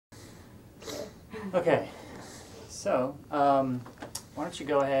Okay, so why don't you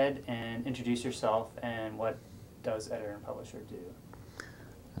go ahead and introduce yourself and what does Editor and Publisher do?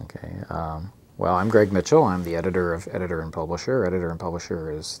 Okay. Well, I'm Greg Mitchell. I'm the editor of Editor and Publisher. Editor and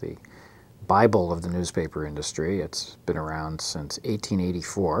Publisher is the Bible of the newspaper industry. It's been around since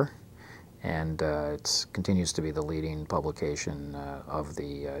 1884, and it continues to be the leading publication of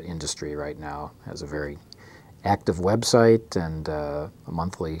the industry right now. It has a very active website and a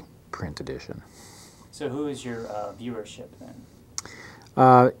monthly print edition. So who is your viewership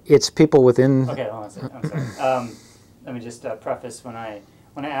then? It's people within... Okay, hold on a second. I'm sorry. Let me just preface, when I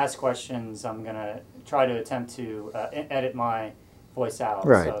ask questions, I'm going to try to attempt to edit my voice out.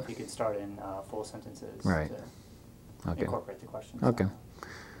 Right. So if you could start in full sentences Right. to Okay. incorporate the questions. Okay.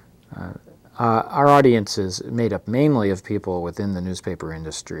 Our audience is made up mainly of people within the newspaper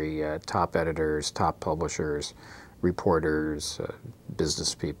industry, top editors, top publishers, reporters,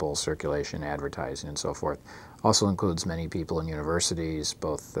 business people, circulation, advertising, and so forth. Also includes many people in universities,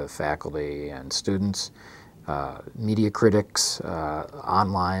 both faculty and students, media critics,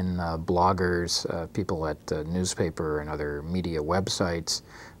 online bloggers, people at newspaper and other media websites,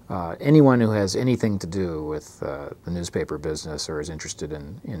 anyone who has anything to do with the newspaper business or is interested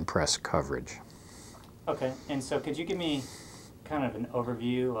in press coverage. Okay, and so could you give me kind of an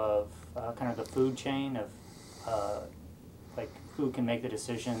overview of kind of the food chain of like who can make the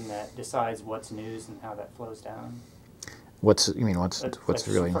decision that decides what's news and how that flows down? What's Like,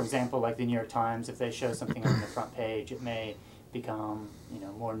 really... For example, like the New York Times, if they show something on the front page, it may become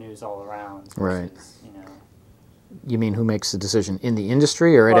more news all around. Right. Versus, You mean who makes the decision in the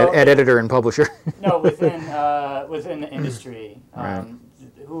industry or Well, at editor and publisher? No, within the industry, Right.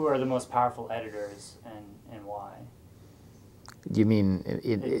 who are the most powerful editors and why? You mean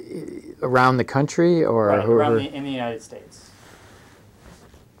around the country or Right, who? in the United States.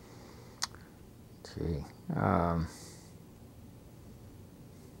 Gee, I'm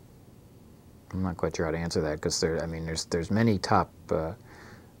not quite sure how to answer that because there's many top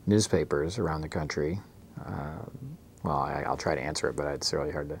newspapers around the country. Well, I'll try to answer it, but it's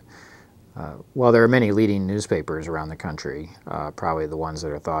really hard to. Well, there are many leading newspapers around the country. Probably the ones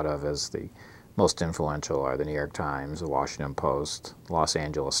that are thought of as the most influential are the New York Times, the Washington Post, Los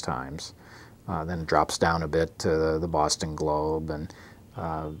Angeles Times. Then it drops down a bit to the Boston Globe and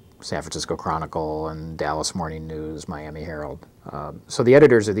San Francisco Chronicle and Dallas Morning News, Miami Herald. So the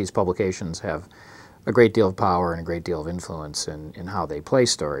editors of these publications have a great deal of power and a great deal of influence in how they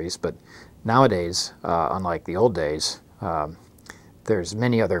place stories. But nowadays, unlike the old days, there's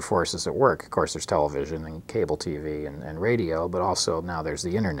many other forces at work. Of course, there's television and cable TV and radio, but also now there's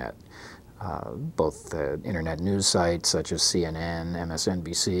the internet. Both internet news sites such as CNN,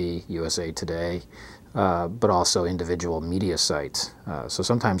 MSNBC, USA Today, but also individual media sites. So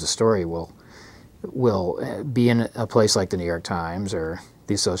sometimes a story will be in a place like the New York Times or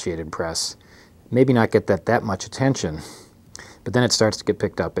the Associated Press, maybe not get that much attention, but then it starts to get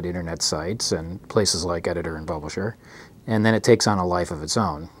picked up at internet sites and places like Editor and Publisher, and then it takes on a life of its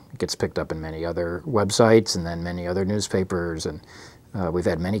own. It gets picked up in many other websites and then many other newspapers, and we've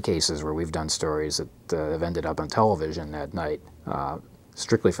had many cases where we've done stories that have ended up on television that night,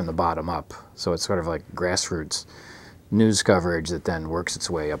 strictly from the bottom up. So it's sort of like grassroots news coverage that then works its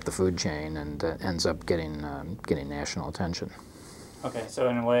way up the food chain and ends up getting national attention. Okay, so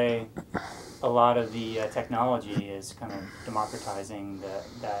in a way, a lot of the technology is kind of democratizing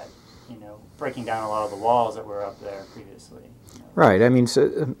that breaking down a lot of the walls that were up there previously. Right. I mean,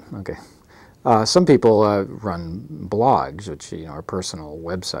 okay. Some people run blogs, which are personal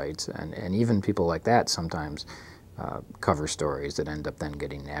websites, and even people like that sometimes cover stories that end up then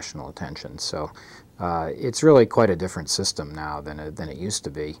getting national attention. So it's really quite a different system now than it used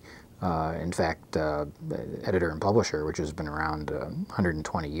to be. In fact, Editor and Publisher, which has been around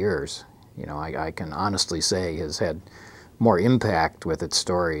 120 years, I can honestly say has had more impact with its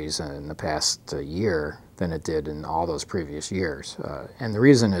stories in the past year than it did in all those previous years. And the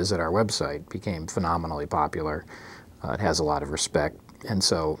reason is that our website became phenomenally popular. It has a lot of respect, and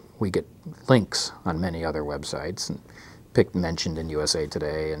so we get links on many other websites, and mentioned in USA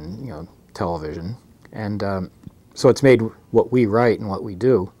Today and television. And so it's made what we write and what we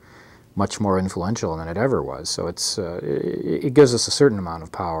do much more influential than it ever was. So it gives us a certain amount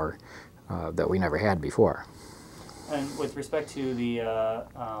of power that we never had before. And with respect to the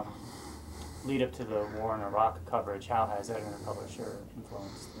lead up to the war in Iraq coverage, how has Editor and Publisher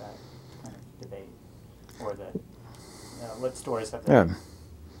influenced that kind of debate, or what stories have they? Yeah.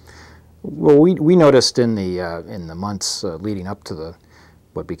 Well, we noticed in the months leading up to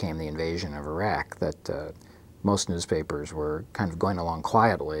what became the invasion of Iraq that most newspapers were kind of going along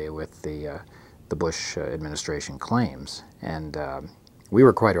quietly with the the Bush administration claims. And we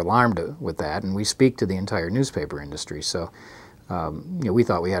were quite alarmed with that, and we speak to the entire newspaper industry. So we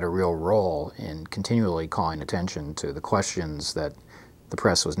thought we had a real role in continually calling attention to the questions that the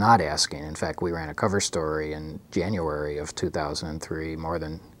press was not asking. In fact, we ran a cover story in January of 2003, more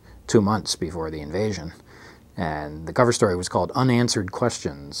than 2 months before the invasion. And the cover story was called Unanswered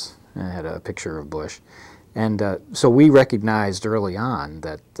Questions, and it had a picture of Bush. And so we recognized early on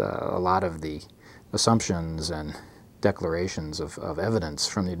that a lot of the assumptions and declarations of evidence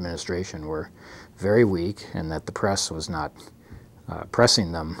from the administration were very weak, and that the press was not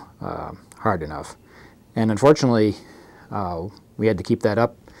pressing them hard enough. And unfortunately, we had to keep that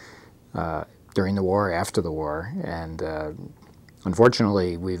up during the war, after the war, and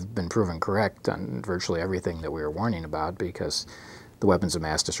unfortunately we've been proven correct on virtually everything that we were warning about, because the weapons of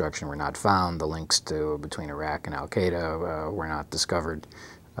mass destruction were not found, the links between Iraq and Al-Qaeda were not discovered,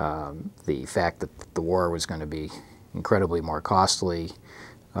 the fact that the war was going to be incredibly more costly,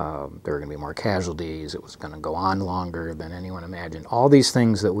 there were going to be more casualties, it was going to go on longer than anyone imagined. All these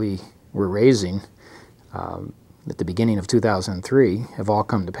things that we were raising at the beginning of 2003 have all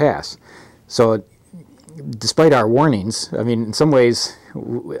come to pass. So despite our warnings, I mean, in some ways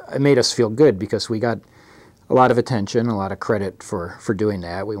it made us feel good, because we got a lot of attention, a lot of credit for doing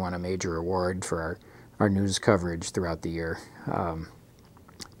that. We won a major award for our news coverage throughout the year.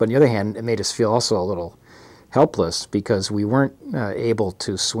 But on the other hand, it made us feel also a little helpless, because we weren't able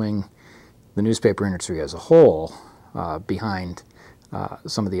to swing the newspaper industry as a whole behind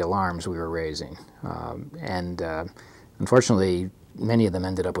some of the alarms we were raising. Unfortunately, many of them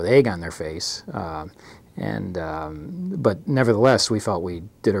ended up with egg on their face. But nevertheless, we felt we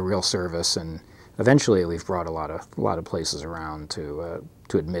did a real service, and eventually we've brought a lot of places around to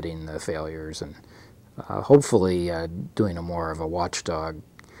admitting the failures, and hopefully doing a more of a watchdog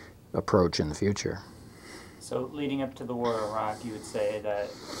approach in the future. So leading up to the war in Iraq, you would say that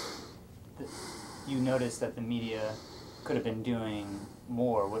you noticed that the media could have been doing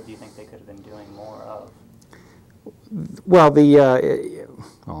more. What do you think they could have been doing more of? Well,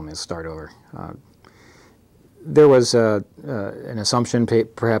 let me start over. There was an assumption,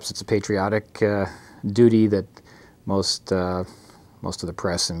 perhaps it's a patriotic duty that most of the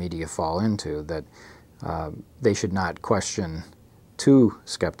press and media fall into, that they should not question too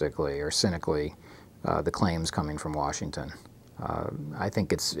skeptically or cynically the claims coming from Washington. I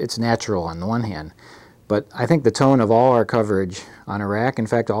think it's natural on the one hand, but I think the tone of all our coverage on Iraq, in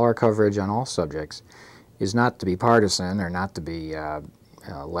fact all our coverage on all subjects, is not to be partisan or not to be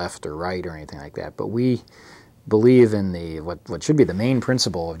left or right or anything like that, but we believe in what should be the main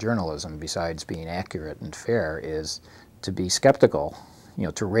principle of journalism, besides being accurate and fair, is to be skeptical,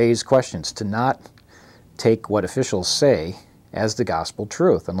 to raise questions, to not take what officials say as the gospel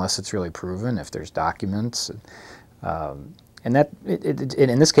truth, unless it's really proven, if there's documents. And that,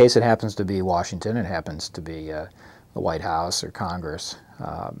 in this case, it happens to be Washington, it happens to be the White House or Congress,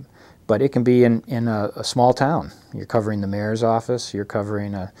 but it can be in a small town. You're covering the mayor's office, you're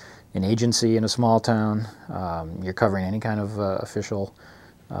covering an agency in a small town, you're covering any kind of official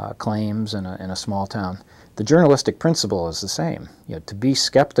claims in a small town. The journalistic principle is the same, to be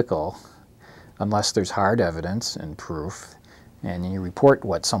skeptical unless there's hard evidence and proof, and you report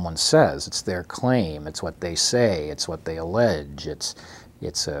what someone says. It's their claim, it's what they say, it's what they allege, it's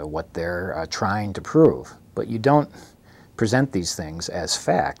what they're trying to prove. But you don't present these things as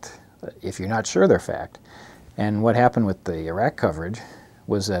fact if you're not sure they're fact. And what happened with the Iraq coverage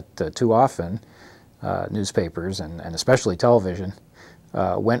was that too often newspapers, and especially television,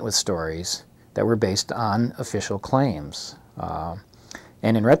 went with stories that were based on official claims.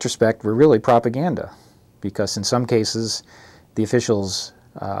 And in retrospect, were really propaganda, because in some cases the officials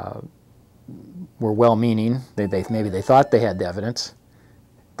were well-meaning. Maybe they thought they had the evidence,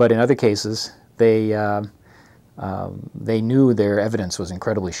 but in other cases they knew their evidence was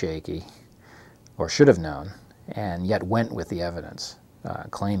incredibly shaky, or should have known, and yet went with the evidence,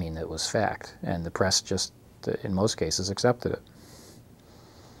 claiming it was fact, and the press just, in most cases, accepted it.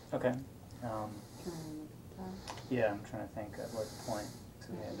 Okay. Yeah, I'm trying to think at what point.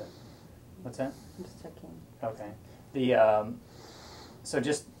 What's that? I'm just checking. Okay. So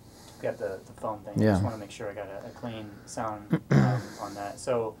just got the phone thing. Yeah. I just want to make sure I got a clean sound on that.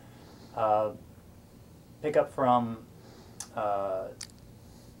 So pick up from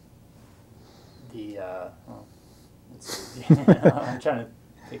let's see. I'm trying to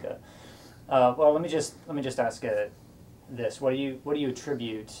think of. Well, let me just ask this. What do you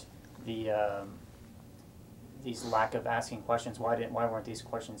attribute these lack of asking questions? Why weren't these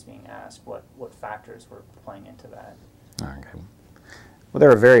questions being asked? What factors were playing into that? Okay. Well, there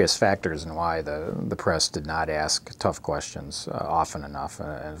are various factors in why the press did not ask tough questions often enough,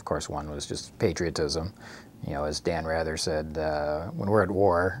 and of course one was just patriotism. You know, as Dan Rather said, when we're at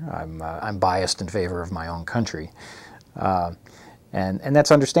war, I'm biased in favor of my own country, and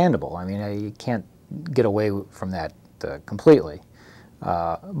that's understandable. I mean, you can't get away from that completely,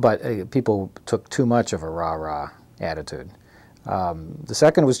 but people took too much of a rah-rah attitude. The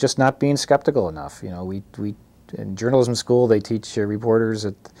second was just not being skeptical enough. You know, we in journalism school, they teach reporters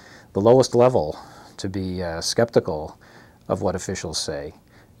at the lowest level to be skeptical of what officials say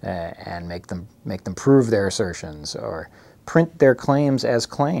and make them prove their assertions or print their claims as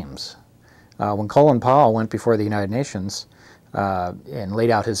claims. When Colin Powell went before the United Nations and laid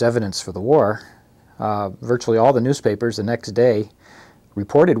out his evidence for the war, virtually all the newspapers the next day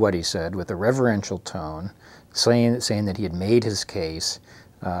reported what he said with a reverential tone, saying that he had made his case,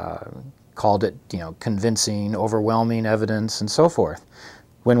 called it, you know, convincing, overwhelming evidence, and so forth.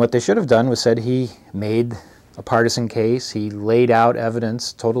 When what they should have done was said he made a partisan case, he laid out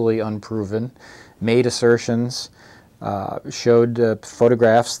evidence totally unproven, made assertions, showed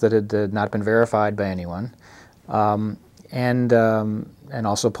photographs that had not been verified by anyone, and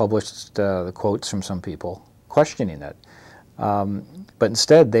also published the quotes from some people questioning it. But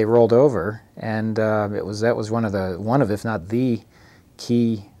instead, they rolled over, and that was one of, if not the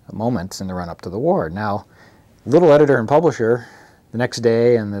key moments in the run-up to the war. Now, little editor and publisher, the next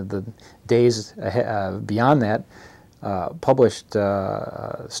day and the days beyond that, published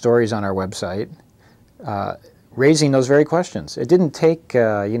stories on our website raising those very questions. It didn't take,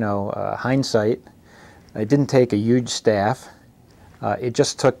 hindsight. It didn't take a huge staff. It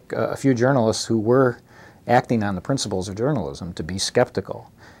just took a few journalists who were acting on the principles of journalism to be skeptical.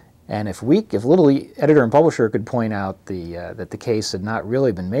 And if little editor and publisher could point out that the case had not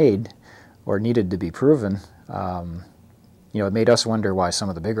really been made or needed to be proven, it made us wonder why some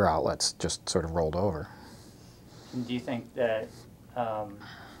of the bigger outlets just sort of rolled over. Do you think that, from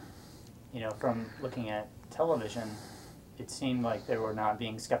looking at television, it seemed like they were not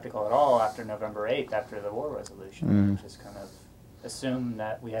being skeptical at all after November 8th, after the war resolution, just kind of assumed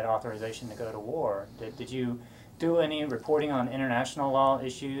that we had authorization to go to war? Did you do any reporting on international law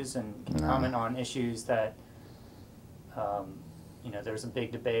issues and comment on issues that, there was a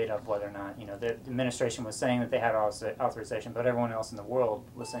big debate of whether or not, the administration was saying that they had authorization, but everyone else in the world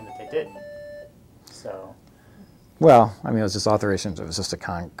was saying that they didn't. So. Well, I mean, it was just authorization. It was just a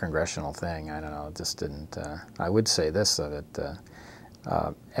congressional thing. I don't know. It just didn't. I would say this, though,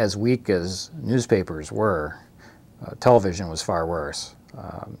 that as weak as newspapers were, television was far worse.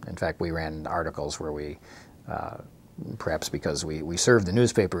 In fact, we ran articles where we, perhaps because we served the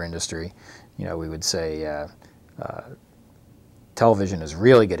newspaper industry, we would say television is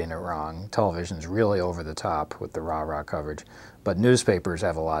really getting it wrong. Television is really over the top with the rah-rah coverage, but newspapers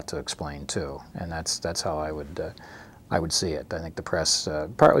have a lot to explain too, and that's how I would see it. I think the press,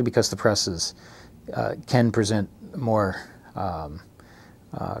 partly because the press can present more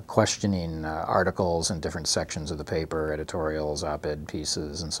questioning articles in different sections of the paper, editorials, op-ed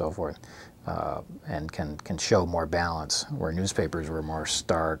pieces, and so forth, and can show more balance, where newspapers were more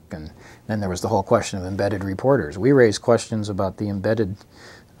stark. And then there was the whole question of embedded reporters. We raised questions about the embedded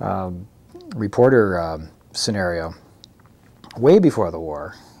reporter scenario way before the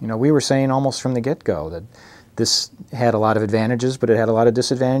war. We were saying almost from the get-go that this had a lot of advantages, but it had a lot of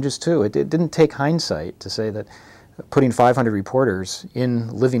disadvantages too. It didn't take hindsight to say that putting 500 reporters in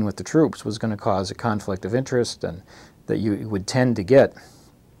living with the troops was going to cause a conflict of interest, and that you would tend to get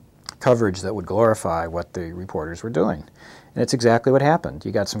coverage that would glorify what the reporters were doing. And it's exactly what happened.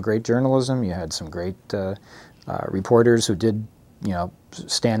 You got some great journalism, you had some great reporters who did,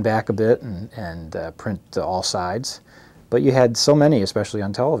 stand back a bit and print all sides, but you had so many, especially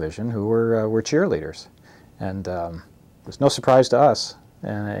on television, who were cheerleaders. And it's no surprise to us.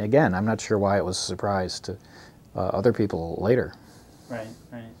 And again, I'm not sure why it was a surprise to other people later. Right.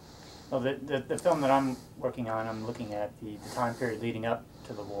 Well, the film that I'm working on, I'm looking at the time period leading up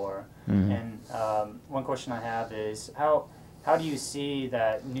to the war. Mm-hmm. And one question I have is, how do you see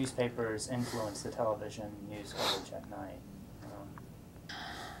that newspapers influence the television news coverage at night?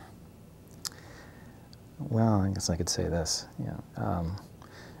 Well, I guess I could say this.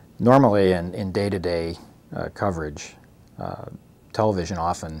 Normally in day-to-day coverage, television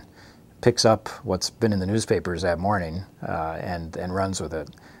often picks up what's been in the newspapers that morning and runs with it.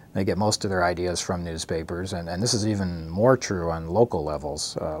 They get most of their ideas from newspapers, and this is even more true on local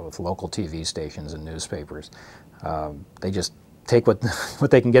levels with local TV stations and newspapers. They just take what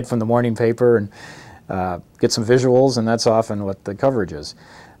they can get from the morning paper and get some visuals, and that's often what the coverage is.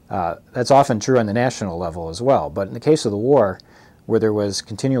 That's often true on the national level as well, but in the case of the war, where there was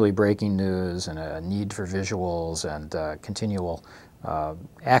continually breaking news and a need for visuals and continual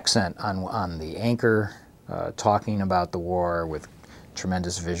accent on the anchor talking about the war with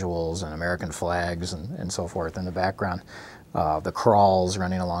tremendous visuals and American flags and so forth in the background, the crawls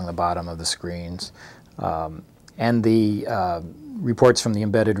running along the bottom of the screens, and the reports from the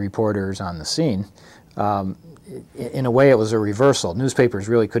embedded reporters on the scene. In a way, it was a reversal. Newspapers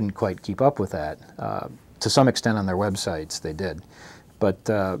really couldn't quite keep up with that. To some extent on their websites they did. But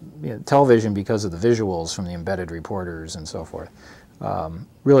television, because of the visuals from the embedded reporters and so forth,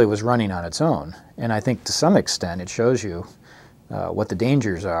 really was running on its own. And I think to some extent it shows you what the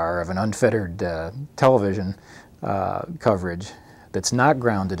dangers are of an unfettered television coverage that's not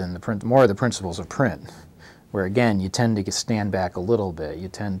grounded in more of the principles of print, where again you tend to stand back a little bit, you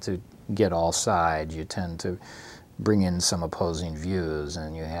tend to get all sides, you tend to bring in some opposing views,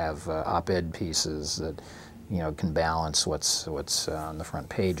 and you have op-ed pieces that can balance what's on the front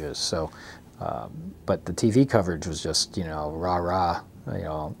pages. So, but the TV coverage was just rah-rah,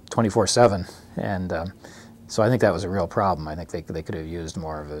 24/7, and so I think that was a real problem. I think they could have used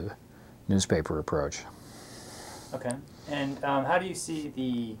more of a newspaper approach. Okay, and how do you see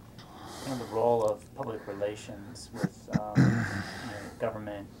the role of public relations with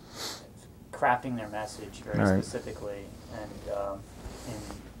government crafting their message very specifically,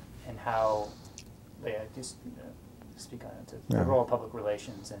 and how just speak on it, the role of public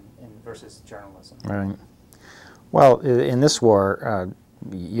relations and versus journalism. Right. Well, in this war,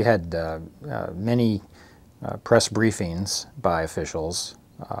 you had many press briefings by officials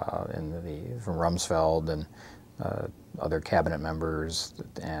from Rumsfeld and other cabinet members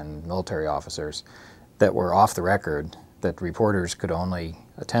and military officers that were off the record, that reporters could only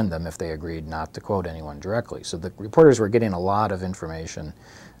attend them if they agreed not to quote anyone directly. So the reporters were getting a lot of information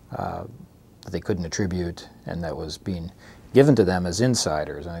that they couldn't attribute, and that was being given to them as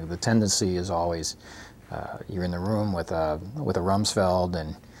insiders. I think the tendency is always you're in the room with a Rumsfeld,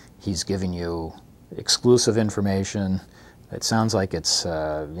 and he's giving you exclusive information. It sounds like it's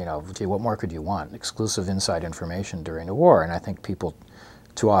gee, what more could you want? Exclusive inside information during a war, and I think people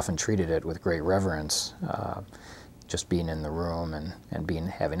too often treated it with great reverence, just being in the room and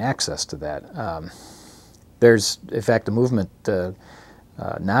having access to that. There's, in fact, a movement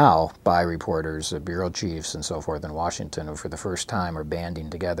now by reporters, bureau chiefs and so forth in Washington, who for the first time are banding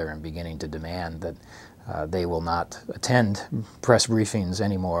together and beginning to demand that they will not attend press briefings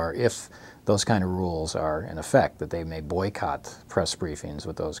anymore if those kind of rules are in effect, that they may boycott press briefings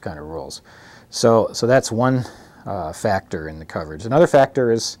with those kind of rules. So that's one factor in the coverage. Another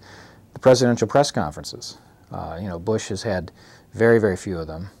factor is the presidential press conferences. Bush has had very, very few of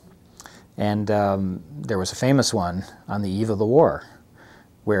them. And there was a famous one on the eve of the war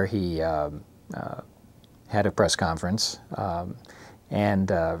where he had a press conference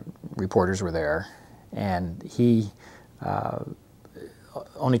and reporters were there, and he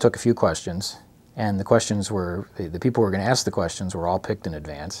only took a few questions, and the questions were, the people who were going to ask the questions were all picked in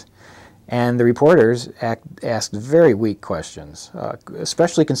advance, and the reporters asked very weak questions,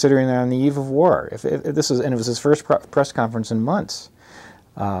 especially considering they're on the eve of war. If this was, and it was his first press conference in months.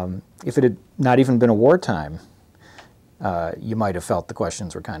 If it had not even been a wartime, you might have felt the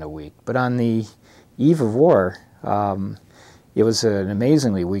questions were kind of weak. But on the eve of war, it was an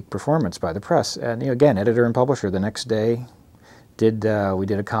amazingly weak performance by the press. And again, editor and publisher the next day we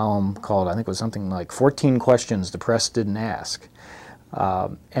did a column called, I think it was something like 14 Questions the Press Didn't Ask.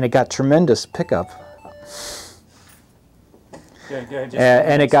 And it got tremendous pickup. Good.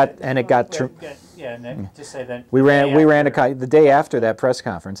 And it got Nick, just say that. We ran the day after that press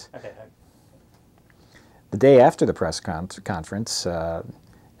conference. Okay. The day after the press conference,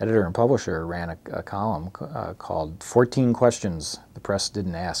 editor and publisher ran a column called 14 Questions the Press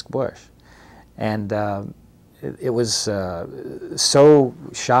Didn't Ask Bush. And it was so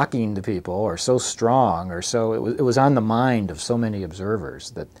shocking to people, or so strong, or so it was on the mind of so many observers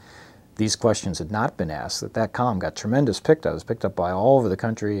that these questions had not been asked, that column got tremendous pickup. It was picked up by all over the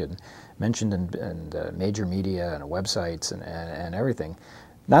country and mentioned in major media and websites and everything.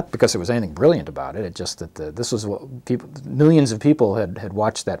 Not because there was anything brilliant about it, just that this was what millions of people had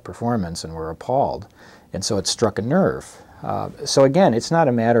watched that performance and were appalled, and so it struck a nerve. So again, it's not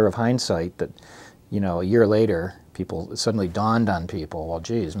a matter of hindsight that, a year later, it suddenly dawned on people, well,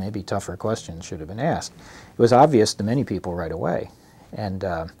 geez, maybe tougher questions should have been asked. It was obvious to many people right away, and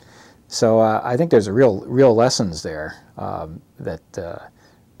so I think there's real lessons there that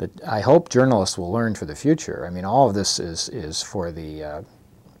I hope journalists will learn for the future. I mean, all of this is for the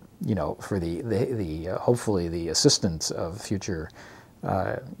for the hopefully the assistance of future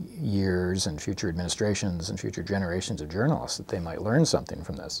years and future administrations and future generations of journalists that they might learn something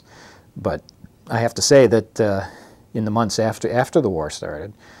from this. But I have to say that in the months after the war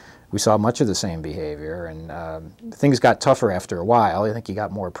started, we saw much of the same behavior, and things got tougher after a while. I think you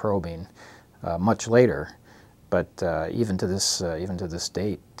got more probing much later, but even to this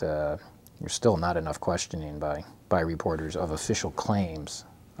date, there's still not enough questioning by reporters of official claims.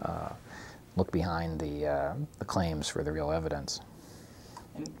 Look behind the claims for the real evidence.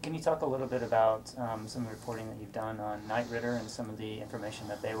 And can you talk a little bit about some of the reporting that you've done on Knight Ridder and some of the information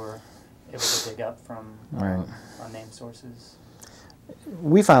that they were able to dig up from unnamed sources?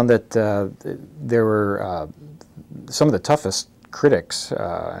 We found that there were some of the toughest critics,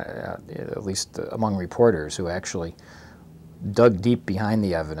 at least among reporters, who actually dug deep behind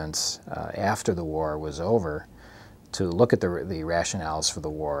the evidence after the war was over to look at the rationales for the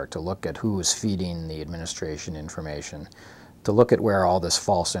war, to look at who was feeding the administration information, to look at where all this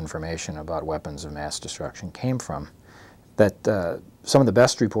false information about weapons of mass destruction came from. That some of the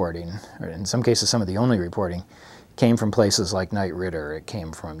best reporting, or in some cases some of the only reporting, came from places like Knight Ridder, it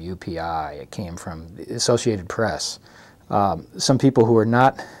came from UPI, it came from the Associated Press. Some people who are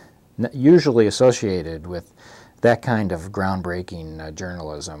not usually associated with that kind of groundbreaking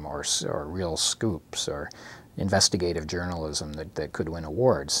journalism or real scoops or investigative journalism that could win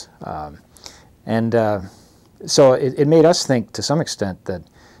awards. So it made us think to some extent that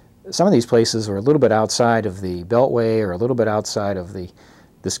some of these places were a little bit outside of the Beltway or a little bit outside of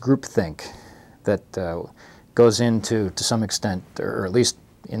this groupthink that goes into, to some extent, or at least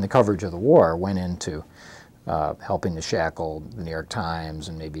in the coverage of the war, went into helping to shackle the New York Times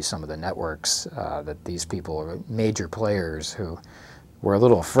and maybe some of the networks, that these people are major players who were a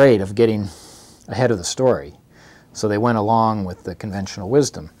little afraid of getting ahead of the story. So they went along with the conventional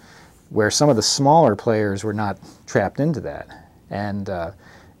wisdom, where some of the smaller players were not trapped into that. And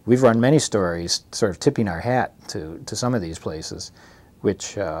we've run many stories sort of tipping our hat to some of these places,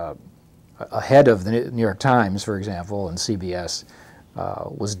 which ahead of the New York Times, for example, and CBS,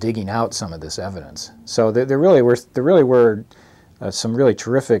 was digging out some of this evidence. So there really were some really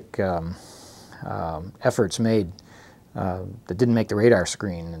terrific efforts made that didn't make the radar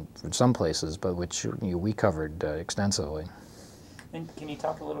screen in some places, but which we covered extensively. And can you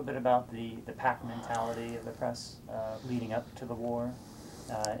talk a little bit about the pack mentality of the press leading up to the war?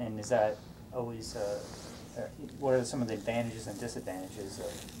 And is that always, what are some of the advantages and disadvantages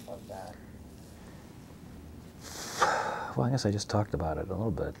of that? Well, I guess I just talked about it a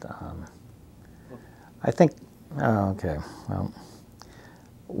little bit. I think, okay,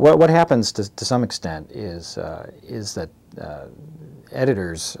 well, what happens to some extent is that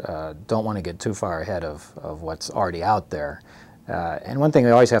editors don't want to get too far ahead of what's already out there. And one thing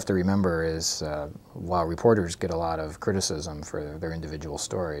we always have to remember is, while reporters get a lot of criticism for their individual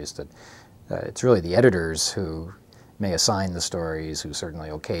stories, that it's really the editors who may assign the stories, who certainly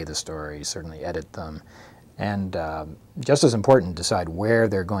okay the stories, certainly edit them, and just as important, decide where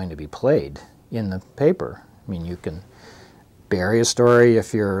they're going to be played in the paper. I mean, you can bury a story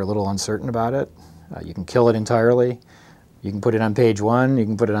if you're a little uncertain about it. You can kill it entirely. You can put it on page 1. You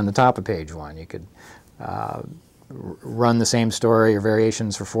can put it on the top of page 1. You could run the same story or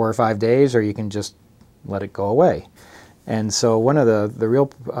variations for 4 or 5 days, or you can just let it go away. And so one of the real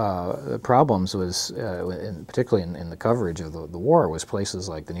problems was, particularly in the coverage of the war, was places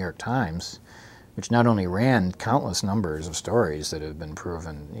like the New York Times, which not only ran countless numbers of stories that have been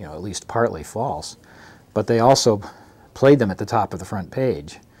proven, at least partly false, but they also played them at the top of the front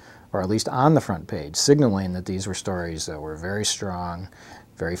page, or at least on the front page, signaling that these were stories that were very strong,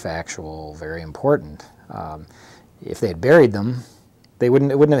 very factual, very important. If they had buried them, it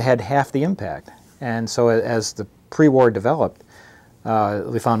wouldn't have had half the impact. And so as the pre-war developed,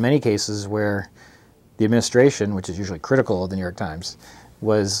 we found many cases where the administration, which is usually critical of the New York Times,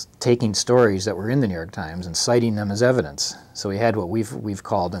 was taking stories that were in the New York Times and citing them as evidence. So we had what we've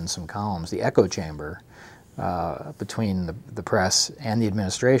called in some columns the echo chamber between the press and the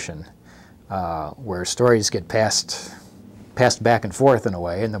administration, where stories get passed back and forth in a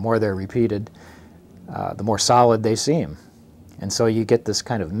way, and the more they're repeated, the more solid they seem. And so you get this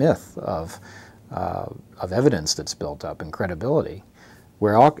kind of myth of evidence that's built up and credibility,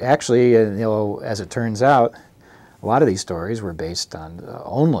 where actually, as it turns out, a lot of these stories were based on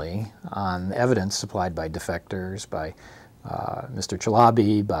only on evidence supplied by defectors, by Mr.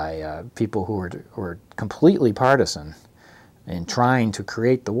 Chalabi, by people who were completely partisan in trying to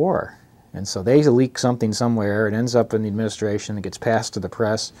create the war. And so they leak something somewhere, it ends up in the administration, it gets passed to the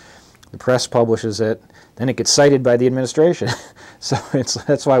press publishes it, then it gets cited by the administration. So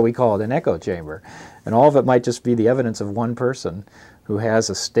that's why we call it an echo chamber. And all of it might just be the evidence of one person who has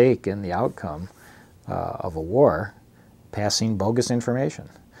a stake in the outcome of a war passing bogus information.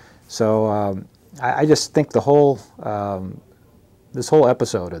 So I just think the whole this whole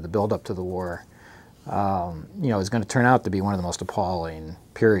episode of the build-up to the war, is going to turn out to be one of the most appalling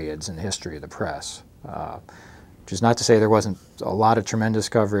periods in the history of the press. Which is not to say there wasn't a lot of tremendous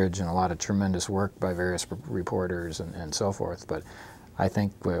coverage and a lot of tremendous work by various reporters and so forth, but I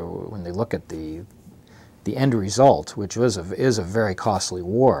think when they look at the end result, which is a very costly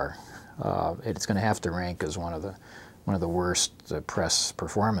war, it's going to have to rank as one of the worst press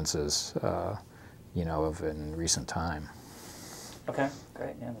performances, in recent time. Okay,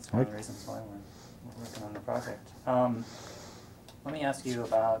 great. Yeah, that's one of the reasons why we're working on the project. Let me ask you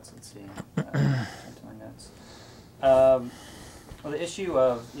about, let's see, into my notes. Well, the issue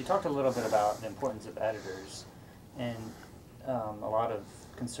of, you talked a little bit about the importance of editors, and a lot of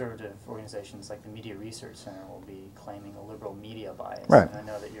conservative organizations like the Media Research Center will be claiming a liberal media bias. Right. And I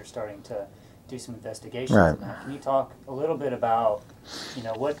know that you're starting to do some investigations right. on that. Can you talk a little bit about,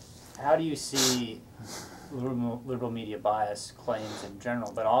 how do you see liberal media bias claims in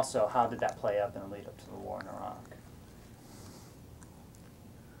general, but also how did that play up in the lead up to the war in Iraq?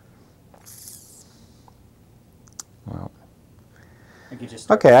 Well,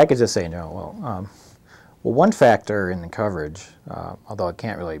 okay, I could just say no. Well, one factor in the coverage, although it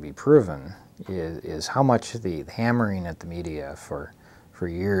can't really be proven, is how much the hammering at the media for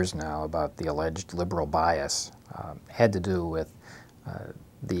years now about the alleged liberal bias had to do with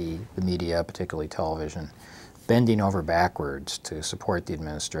the media, particularly television, bending over backwards to support the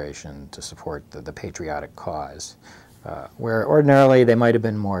administration, to support the patriotic cause, where ordinarily they might have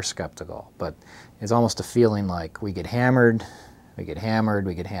been more skeptical. But it's almost a feeling like we get hammered, we get hammered,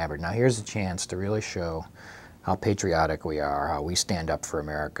 we get hammered. Now here's a chance to really show how patriotic we are, how we stand up for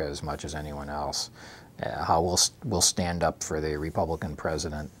America as much as anyone else, how we'll stand up for the Republican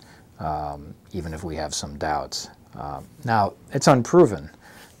president, even if we have some doubts. Now, it's unproven,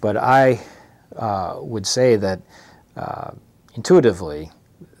 but I would say that intuitively,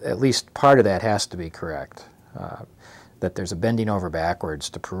 at least part of that has to be correct. That there's a bending over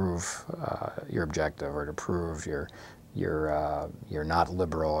backwards to prove your objective, or to prove you're not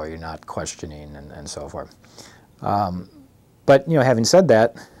liberal, or you're not questioning, and so forth. But having said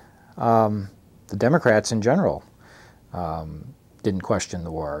that, the Democrats in general didn't question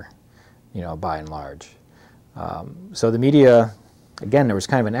the war, by and large. So the media, again, there was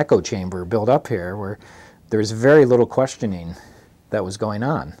kind of an echo chamber built up here where there was very little questioning that was going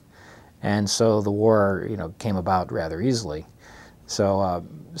on. And so the war, came about rather easily. So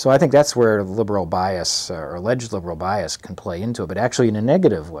I think that's where liberal bias, or alleged liberal bias, can play into it, but actually in a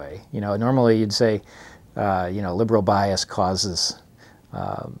negative way. Normally you'd say, liberal bias causes,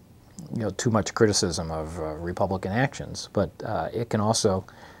 too much criticism of Republican actions, but it can also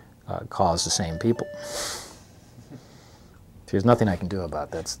cause the same people. There's nothing I can do about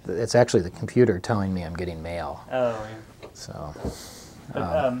that. It's actually the computer telling me I'm getting mail. Oh, yeah. So.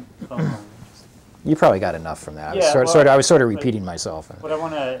 But, you probably got enough from that. Yeah, I was sort of repeating myself. What I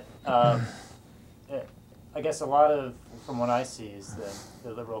want to, I guess a lot of, from what I see, is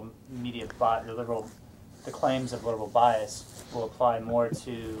the liberal media, the claims of liberal bias will apply more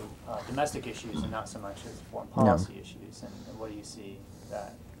to domestic issues and not so much as foreign policy issues. And what do you see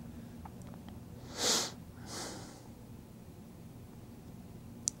that?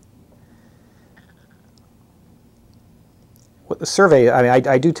 Well, the survey,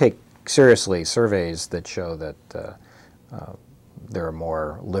 I do take seriously surveys that show that there are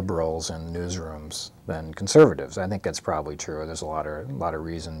more liberals in newsrooms than conservatives. I think that's probably true. There's a lot of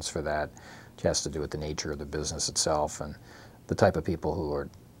reasons for that. It has to do with the nature of the business itself and the type of people who are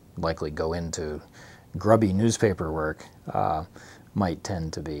likely go into grubby newspaper work might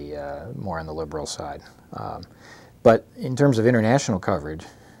tend to be more on the liberal side. But in terms of international coverage,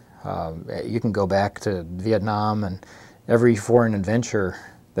 you can go back to Vietnam and every foreign adventure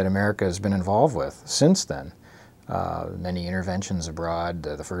that America has been involved with since then. Many interventions abroad,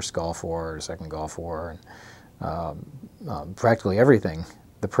 the first Gulf War, the second Gulf War, and practically everything.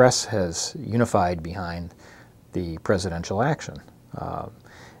 The press has unified behind the presidential action.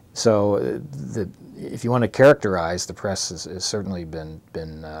 So if you want to characterize, the press has certainly been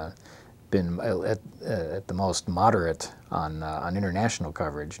at the most moderate on international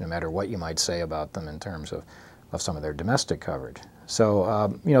coverage, no matter what you might say about them in terms of some of their domestic coverage.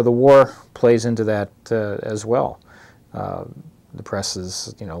 So the war plays into that as well. The press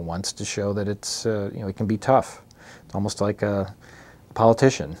wants to show that it's it can be tough. It's almost like a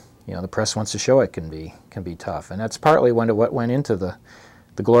politician. The press wants to show it can be tough, and that's partly what went into the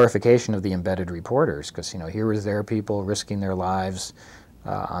the glorification of the embedded reporters, because here was their people risking their lives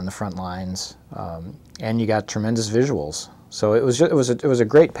on the front lines, and you got tremendous visuals. So it was a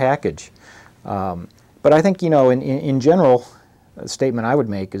great package. But I think in general, a statement I would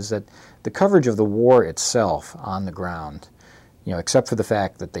make is that the coverage of the war itself on the ground, except for the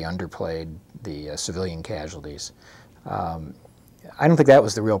fact that they underplayed the civilian casualties, I don't think that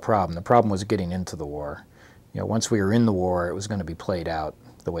was the real problem. The problem was getting into the war. Once we were in the war, it was going to be played out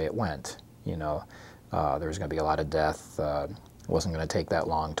the way it went. There was going to be a lot of death. It wasn't going to take that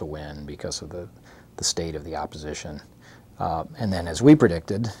long to win because of the state of the opposition. And then, as we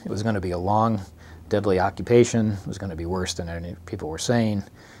predicted, it was going to be a long, deadly occupation. It was going to be worse than any people were saying,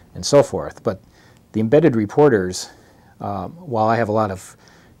 and so forth. But the embedded reporters, while I have a lot of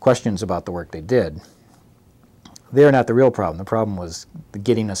questions about the work they did, they're not the real problem. The problem was the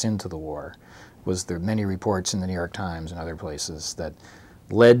getting us into the war. Was there many reports in the New York Times and other places that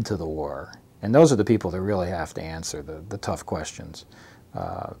led to the war? And those are the people that really have to answer the tough questions,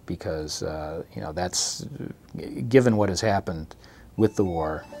 because that's given what has happened with the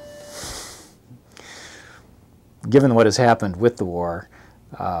war. Given what has happened with the war,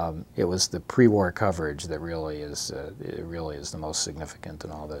 it was the pre-war coverage that really is the most significant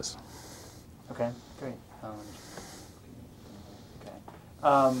in all this. Okay, great.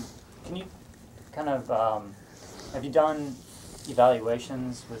 Can you kind of have you done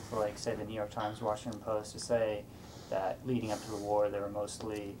evaluations with, like, say, the New York Times, Washington Post, to say that leading up to the war they were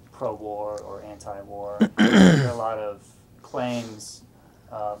mostly pro-war or anti-war? There are a lot of claims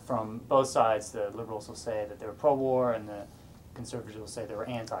from both sides. The liberals will say that they were pro-war, and the conservatives will say they were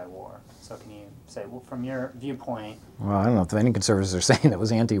anti-war. So can you say, well, from your viewpoint? Well, I don't know if any conservatives are saying that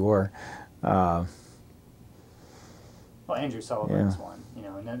was anti-war. Well, Andrew Sullivan's one,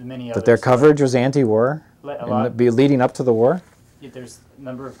 and then many others. But their coverage was anti-war, leading up to the war. There's a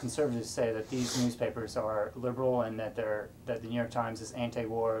number of conservatives say that these newspapers are liberal and that the New York Times is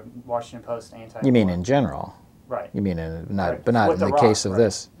anti-war, Washington Post anti-war. You mean in general? Right. You mean right. But not with in the case of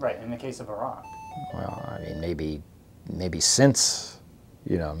this. Right. In the case of Iraq. Well, I mean, maybe since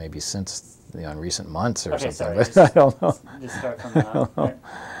in recent months or something. Sorry, but I don't know. Just start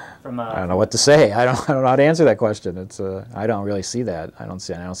from I don't know what to say. I don't know how to answer that question. It's I don't really see that. I don't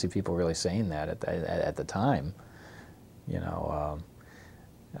see people really saying that at the time.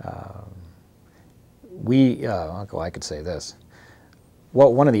 I could say this.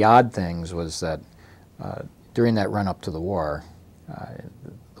 Well, one of the odd things was that during that run up to the war,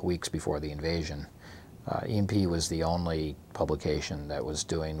 the weeks before the invasion, EMP was the only publication that was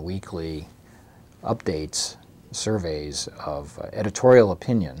doing weekly updates, surveys of editorial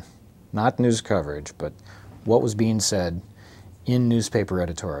opinion, not news coverage, but what was being said in newspaper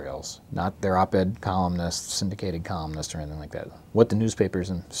editorials, not their op-ed columnists, syndicated columnists, or anything like that, what the newspapers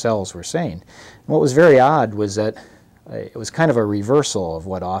themselves were saying. And what was very odd was that it was kind of a reversal of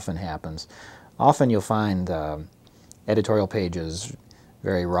what often happens. Often you'll find editorial pages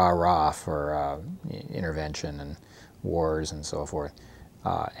very rah-rah for intervention and wars and so forth,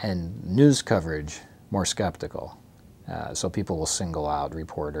 and news coverage more skeptical. So people will single out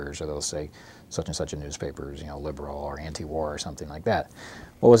reporters, or they'll say such and such a newspaper is liberal or anti-war or something like that.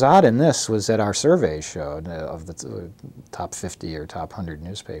 What was odd in this was that our surveys showed of the top 50 or top 100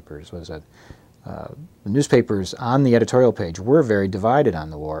 newspapers was that the newspapers on the editorial page were very divided on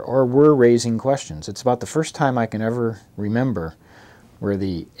the war, or were raising questions. It's about the first time I can ever remember where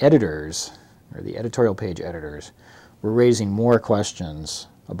the editors, or the editorial page editors, were raising more questions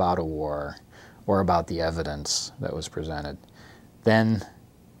about a war or about the evidence that was presented than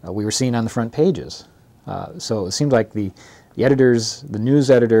we were seeing on the front pages. So it seemed like the editors, the news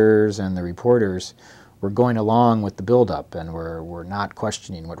editors and the reporters were going along with the buildup, and were not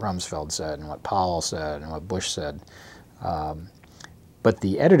questioning what Rumsfeld said and what Powell said and what Bush said. But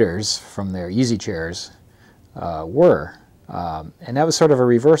the editors from their easy chairs were. And that was sort of a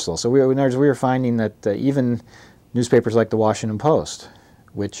reversal. So we were finding that even newspapers like the Washington Post,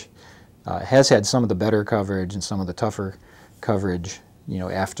 which has had some of the better coverage and some of the tougher coverage,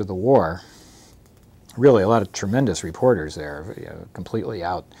 after the war, really a lot of tremendous reporters there, completely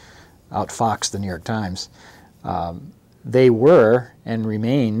outfoxed the New York Times. They were and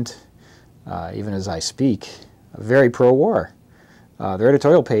remained, even as I speak, very pro-war. Their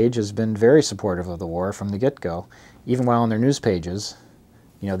editorial page has been very supportive of the war from the get-go. Even while on their news pages,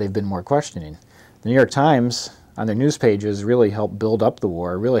 they've been more questioning. The New York Times, on their news pages, really helped build up the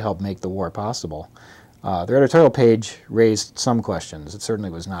war, really helped make the war possible. Their editorial page raised some questions. It certainly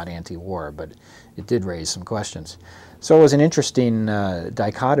was not anti-war, but it did raise some questions. So it was an interesting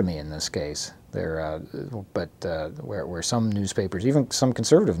dichotomy in this case, Where some newspapers, even some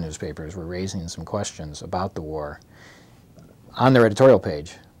conservative newspapers, were raising some questions about the war on their editorial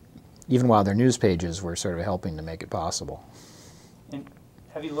page, even while their news pages were sort of helping to make it possible. And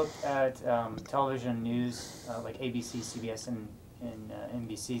have you looked at television news like ABC, CBS, and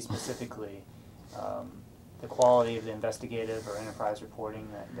NBC specifically? The quality of the investigative or enterprise reporting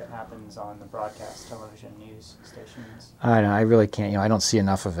that happens on the broadcast television news stations? I really can't. I don't see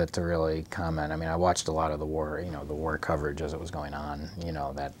enough of it to really comment. I mean, I watched a lot of the war, the war coverage as it was going on,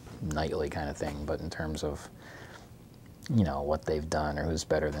 that nightly kind of thing. But in terms of, what they've done or who's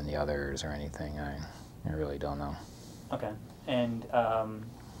better than the others or anything, I really don't know. Okay, and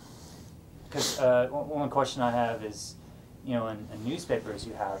because one question I have is, in newspapers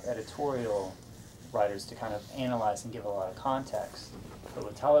you have editorial writers to kind of analyze and give a lot of context, but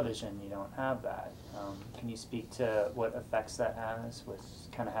with television you don't have that. Can you speak to what effects that has with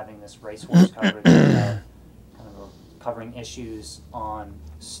kind of having this racehorse coverage, kind of covering issues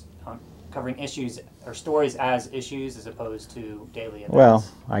covering issues or stories as issues as opposed to daily events? Well,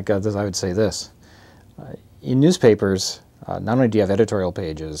 I would say this: in newspapers, not only do you have editorial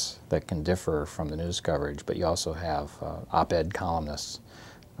pages that can differ from the news coverage, but you also have op-ed columnists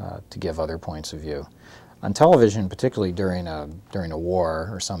to give other points of view. On television, particularly during a war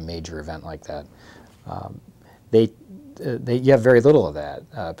or some major event like that, you have very little of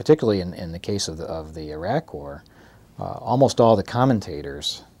that. Particularly in the case of the Iraq War, almost all the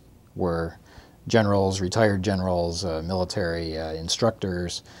commentators were generals, retired generals, military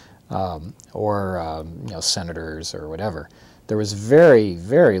instructors, or senators or whatever. There was very,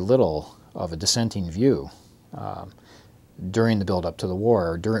 very little of a dissenting view during the build-up to the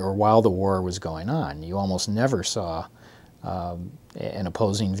war, or while the war was going on. You almost never saw an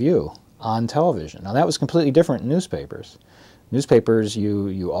opposing view on television. Now that was completely different in newspapers. Newspapers,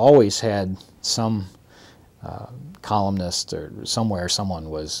 you always had some columnist or somewhere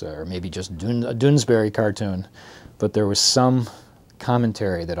someone was, or maybe just a Doonesbury cartoon, but there was some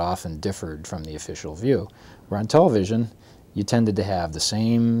commentary that often differed from the official view. Where on television, you tended to have the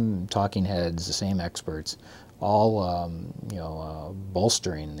same talking heads, the same experts, all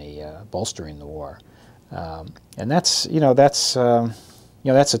bolstering the war, and that's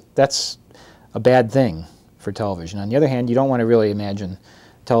a bad thing for television. On the other hand, you don't want to really imagine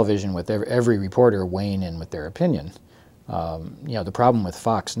television with every reporter weighing in with their opinion. The problem with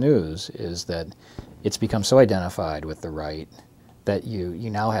Fox News is that it's become so identified with the right that you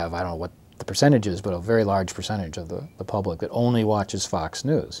now have, I don't know what the percentage is, but a very large percentage of the public that only watches Fox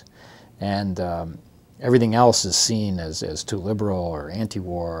News. And everything else is seen as too liberal or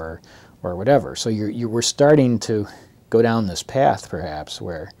anti-war or whatever. So we're starting to go down this path, perhaps,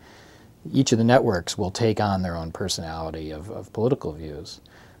 where each of the networks will take on their own personality of political views.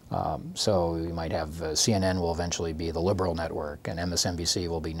 So you might have CNN will eventually be the liberal network, and MSNBC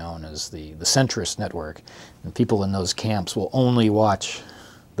will be known as the centrist network. And people in those camps will only watch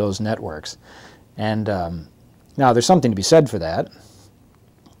those networks. And now there's something to be said for that.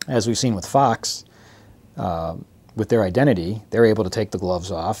 As we've seen with Fox, with their identity, they're able to take the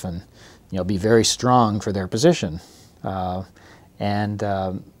gloves off and be very strong for their position. And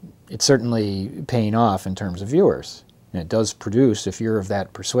it's certainly paying off in terms of viewers. And it does produce, if you're of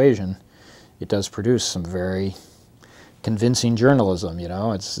that persuasion, it does produce some very convincing journalism.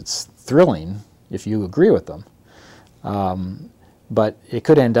 It's thrilling if you agree with them. But it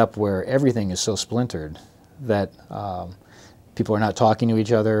could end up where everything is so splintered that people are not talking to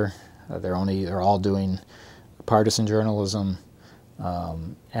each other. They're all doing partisan journalism.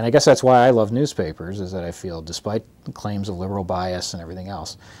 And I guess that's why I love newspapers, is that I feel, despite the claims of liberal bias and everything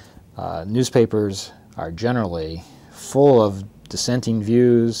else, newspapers are generally full of dissenting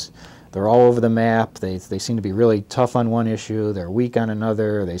views. They're all over the map. They seem to be really tough on one issue. They're weak on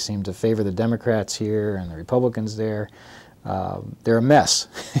another. They seem to favor the Democrats here and the Republicans there. They're a mess.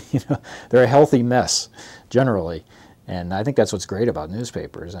 They're a healthy mess, generally. And I think that's what's great about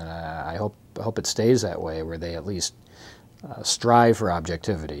newspapers. And I hope it stays that way, where they at least strive for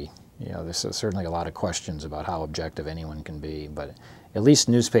objectivity. There's certainly a lot of questions about how objective anyone can be, but at least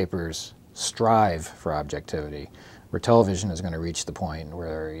newspapers strive for objectivity, where television is going to reach the point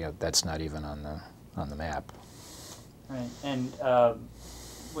where that's not even on the map. Right. And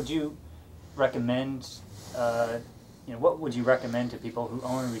would you recommend, what would you recommend to people who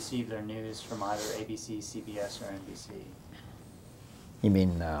only receive their news from either ABC, CBS, or NBC? You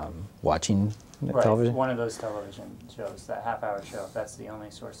mean watching right, television? One of those television shows, that half-hour show, if that's the only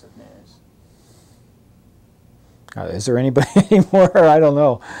source of news. Is there anybody anymore? I don't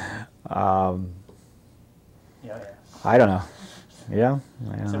know. Yeah. I don't know. Yeah.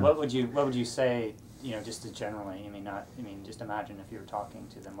 So what would you say, you know, just as generally, just imagine if you were talking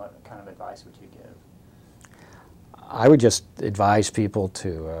to them, what kind of advice would you give? I would just advise people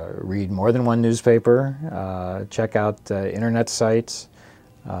to read more than one newspaper, check out internet sites.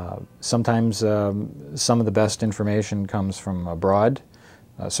 Sometimes some of the best information comes from abroad.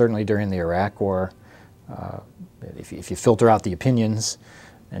 Certainly during the Iraq War, if you filter out the opinions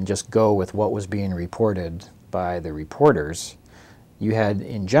and just go with what was being reported by the reporters, you had,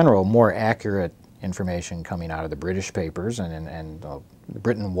 in general, more accurate information coming out of the British papers, and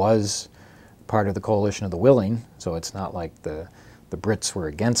Britain was part of the coalition of the willing, so it's not like the Brits were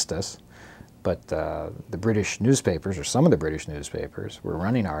against us. But the British newspapers, or some of the British newspapers, were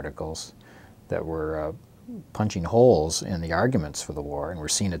running articles that were punching holes in the arguments for the war, and were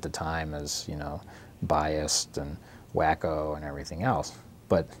seen at the time as, you know, biased and wacko and everything else.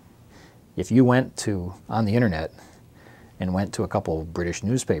 But if you went on the internet and went to a couple of British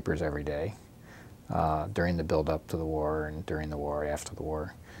newspapers every day during the build-up to the war and during the war, after the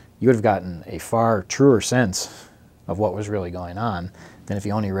war, you would have gotten a far truer sense of what was really going on than if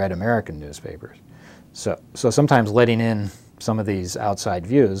you only read American newspapers. So sometimes letting in some of these outside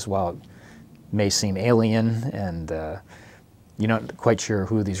views, while it may seem alien and you're not quite sure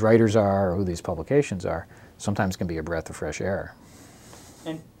who these writers are or who these publications are, sometimes can be a breath of fresh air.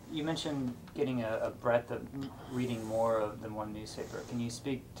 And you mentioned getting a breadth of reading more than one newspaper. Can you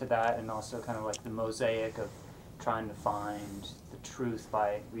speak to that, and also kind of like the mosaic of trying to find the truth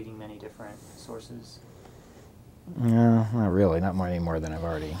by reading many different sources? No, not really. Not any more than I've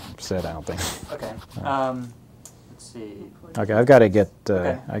already said, I don't think. Okay. Let's see. Okay, I've got to get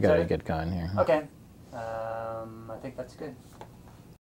Okay. I got to get going here. Okay. I think that's good.